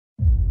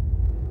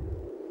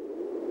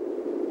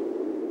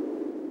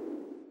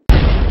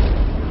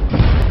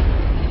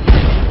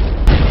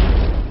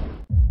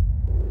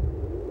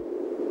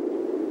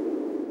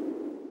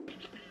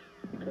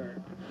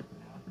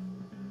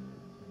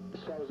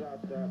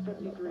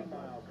53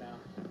 miles now.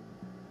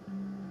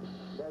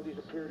 Well, these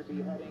appear to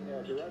be heading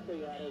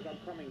directly at us. I'm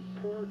coming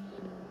towards.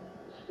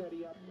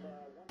 Steady up.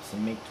 It's a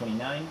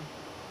MiG-29.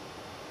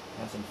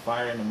 Hasn't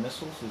fired any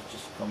missiles. It's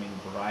just coming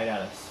right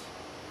at us.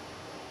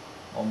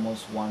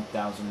 Almost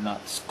 1,000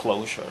 knots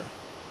closure.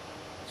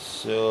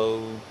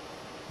 So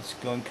it's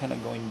going kind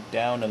of going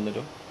down a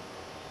little.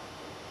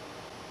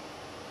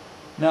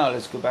 Now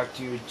let's go back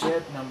to your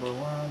jet number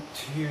 1,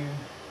 2,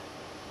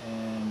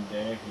 and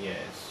there he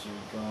is.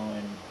 You're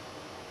going.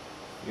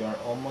 You are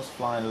almost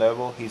flying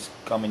level. He's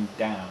coming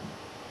down.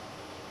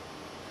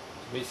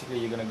 So basically,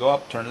 you're gonna go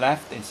up, turn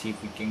left, and see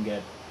if we can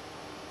get.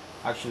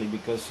 Actually,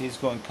 because he's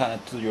going kind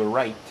of to your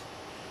right,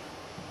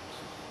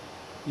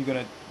 you're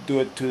gonna do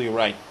it to your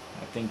right.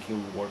 I think he'll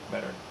work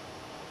better.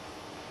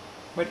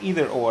 But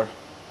either or,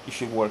 it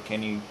should work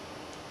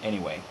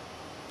anyway.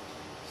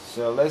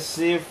 So let's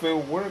see if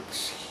it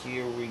works.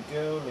 Here we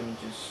go. Let me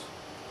just.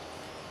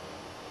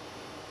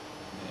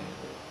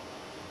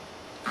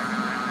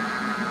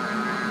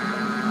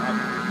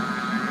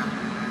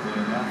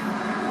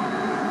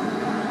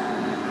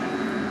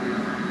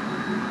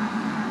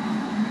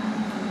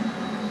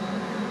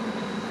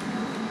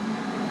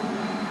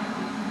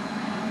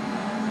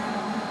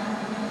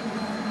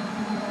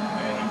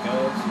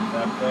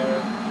 Up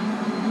there.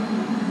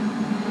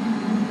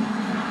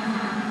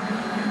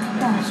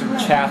 Maybe some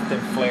chaff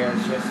and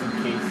flares just in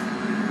case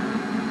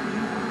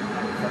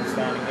it comes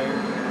down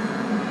again.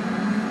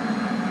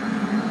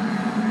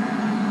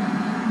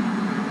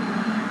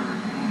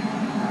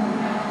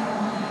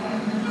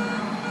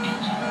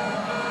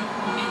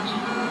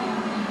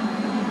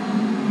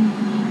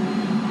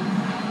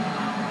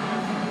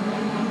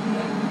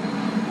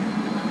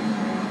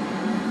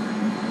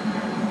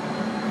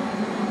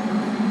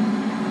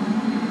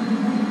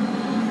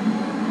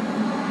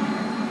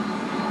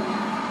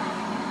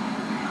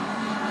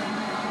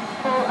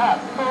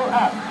 Pull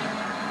up.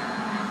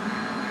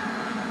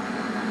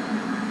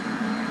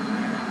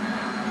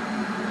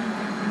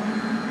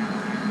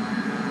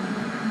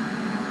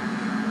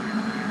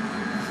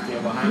 Stay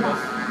behind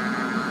us.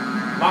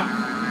 Lock.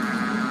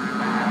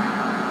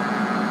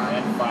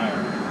 And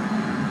fire.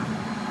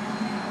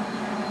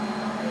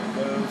 There it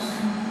goes.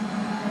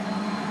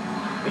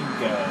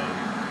 Bingo.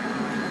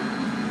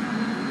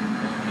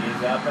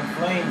 He's up in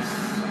flames.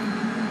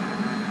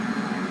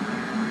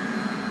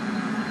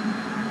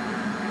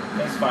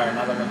 Let's fire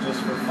another one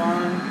just for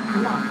fun.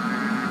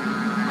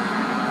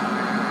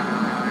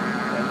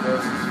 There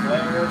goes his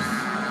flares.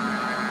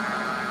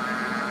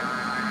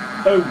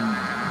 Boom!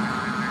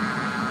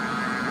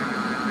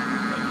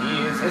 And he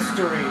is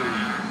history.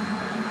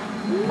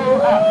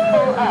 Pull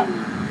up.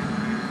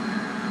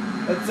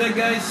 That's it,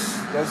 guys.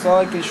 That's all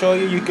I can show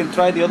you. You can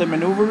try the other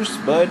maneuvers,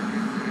 but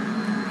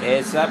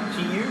it's up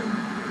to you.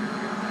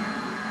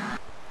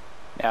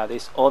 Now,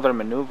 this other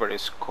maneuver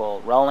is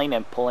called rolling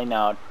and pulling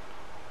out.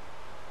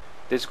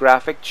 This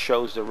graphic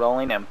shows the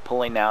rolling and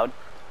pulling out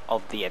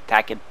of the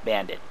attacking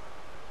bandit.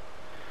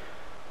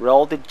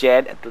 Roll the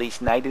jet at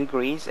least 90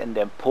 degrees and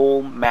then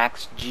pull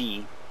max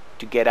G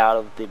to get out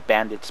of the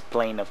bandit's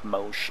plane of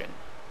motion.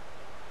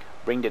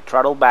 Bring the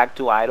throttle back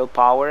to idle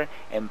power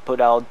and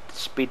put out the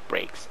speed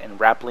brakes and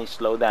rapidly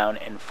slow down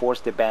and force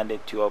the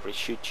bandit to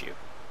overshoot you.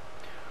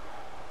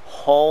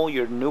 Hold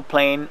your new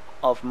plane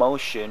of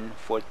motion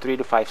for 3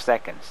 to 5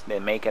 seconds,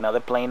 then make another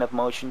plane of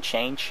motion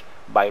change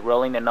by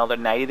rolling another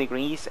 90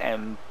 degrees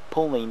and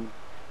pulling.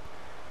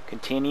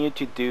 Continue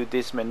to do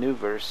these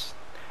maneuvers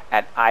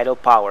at idle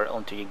power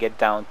until you get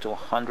down to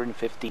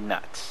 150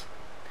 knots.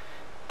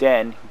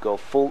 Then go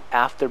full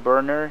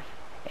afterburner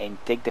and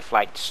take the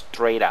flight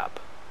straight up.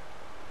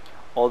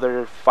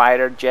 Other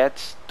fighter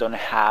jets don't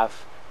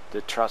have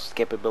the thrust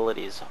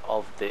capabilities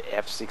of the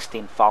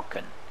F-16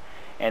 Falcon,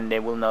 and they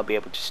will not be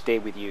able to stay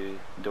with you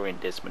during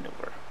this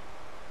maneuver.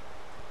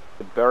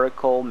 The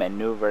vertical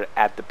maneuver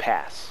at the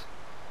pass.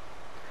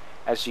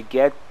 As you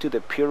get to the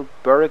pure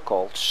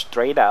vertical,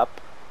 straight up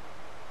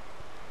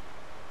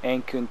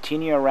and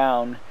continue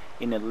around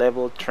in a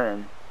level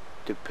turn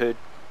to put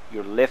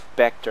your lift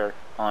vector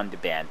on the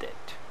bandit.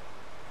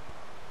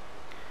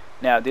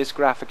 Now this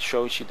graphic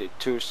shows you the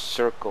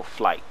two-circle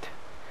flight.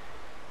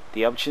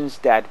 The options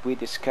that we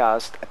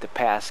discussed at the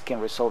pass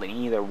can result in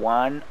either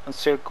one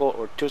circle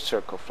or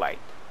two-circle flight,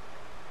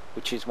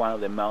 which is one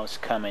of the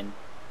most common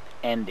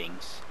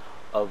endings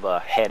of a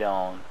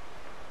head-on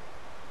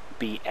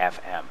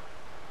BFM.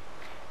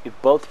 If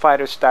both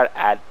fighters start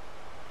at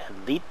a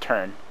lead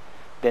turn,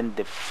 then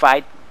the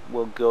fight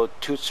will go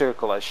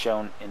two-circle as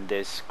shown in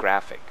this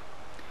graphic,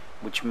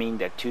 which means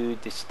that two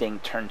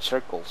distinct turn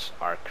circles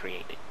are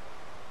created.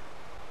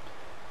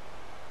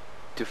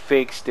 To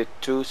fix the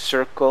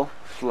two-circle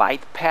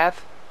flight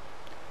path,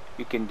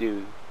 you can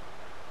do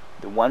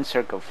the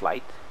one-circle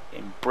flight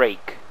and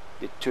break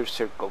the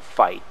two-circle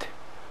fight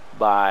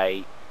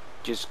by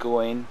just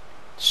going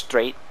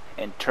straight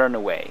and turn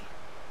away.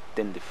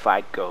 Then the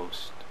fight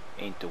goes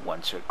into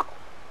one circle,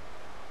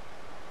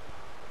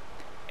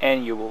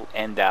 and you will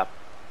end up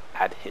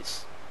at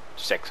his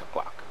 6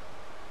 o'clock.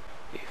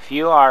 If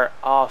you are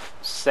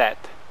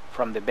offset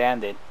from the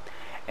Bandit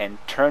and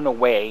turn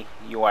away,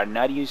 you are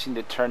not using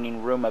the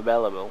turning room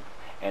available,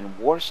 and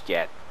worse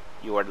yet,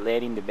 you are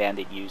letting the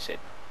Bandit use it.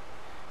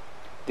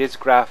 This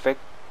graphic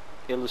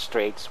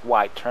illustrates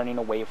why turning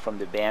away from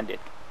the Bandit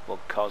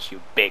will cause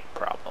you big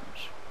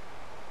problems.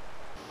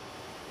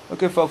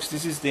 Okay folks,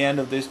 this is the end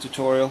of this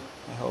tutorial.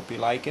 I hope you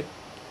like it.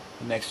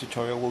 The next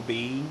tutorial will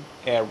be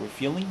air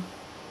refueling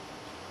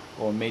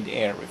or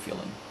mid-air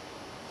refueling.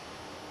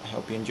 I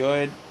hope you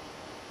enjoyed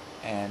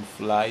and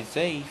fly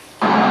safe.